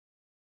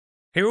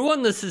Hey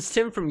everyone, this is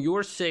Tim from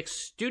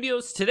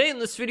YourSixStudios. Today in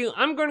this video,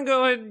 I'm going to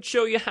go ahead and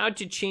show you how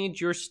to change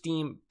your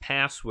Steam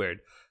password.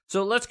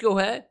 So let's go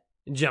ahead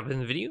and jump in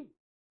the video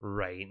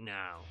right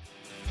now.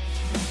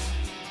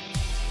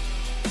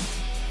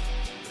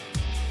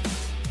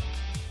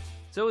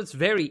 So it's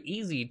very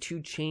easy to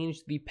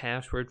change the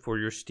password for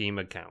your Steam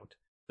account.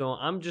 So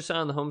I'm just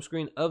on the home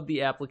screen of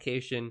the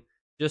application,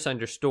 just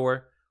under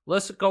Store.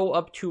 Let's go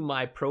up to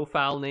my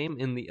profile name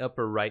in the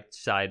upper right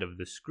side of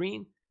the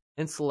screen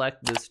and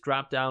select this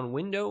drop down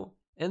window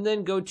and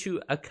then go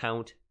to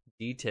account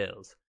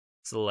details.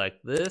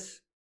 Select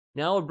this.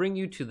 Now it'll bring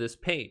you to this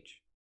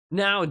page.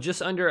 Now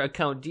just under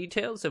account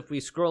details, if we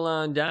scroll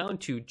on down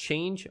to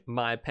change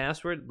my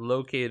password,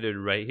 located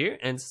right here,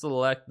 and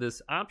select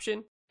this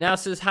option. Now it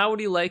says, how would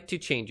you like to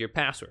change your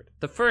password?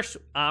 The first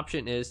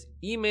option is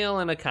email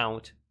an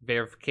account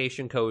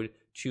verification code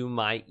to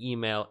my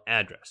email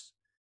address.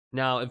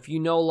 Now if you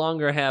no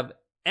longer have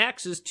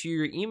access to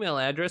your email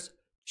address,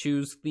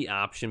 choose the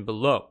option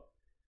below.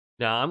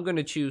 Now I'm going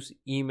to choose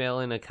email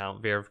an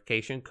account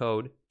verification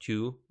code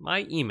to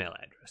my email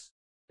address.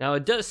 Now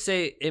it does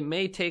say it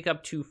may take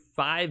up to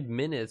 5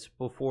 minutes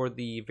before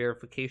the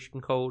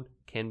verification code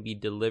can be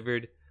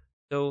delivered.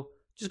 So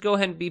just go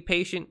ahead and be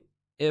patient.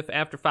 If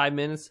after 5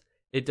 minutes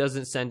it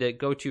doesn't send it,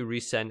 go to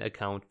resend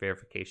account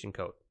verification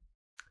code.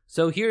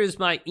 So here is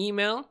my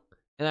email,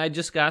 and I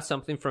just got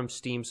something from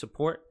Steam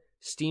support,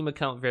 Steam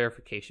account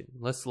verification.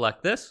 Let's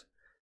select this.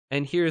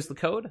 And here's the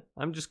code.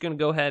 I'm just going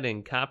to go ahead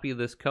and copy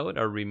this code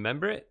or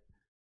remember it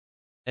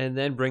and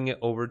then bring it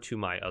over to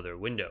my other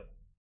window.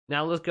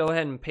 Now let's go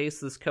ahead and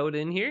paste this code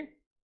in here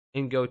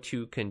and go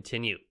to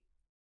continue.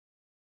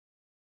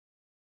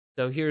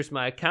 So here's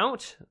my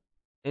account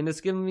and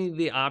it's giving me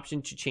the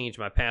option to change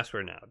my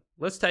password now.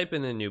 Let's type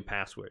in a new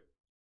password.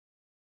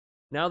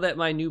 Now that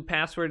my new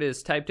password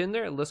is typed in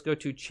there, let's go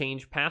to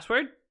change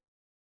password.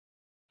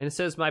 And it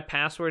says my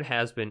password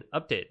has been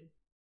updated.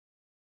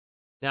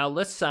 Now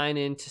let's sign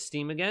in to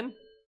Steam again.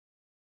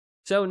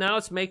 So now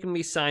it's making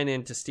me sign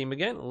in to Steam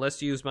again.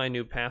 Let's use my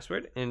new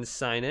password and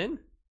sign in.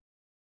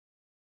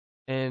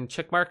 And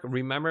checkmark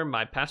remember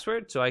my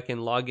password so I can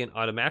log in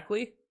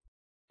automatically.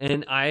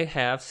 And I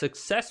have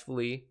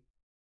successfully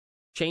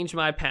changed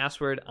my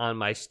password on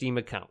my Steam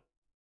account.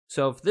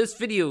 So if this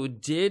video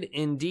did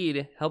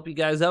indeed help you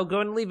guys out, go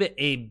ahead and leave it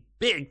a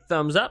big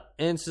thumbs up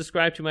and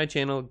subscribe to my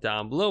channel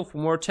down below for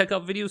more tech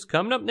up videos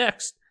coming up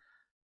next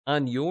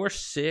on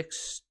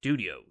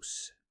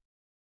YourSixStudios.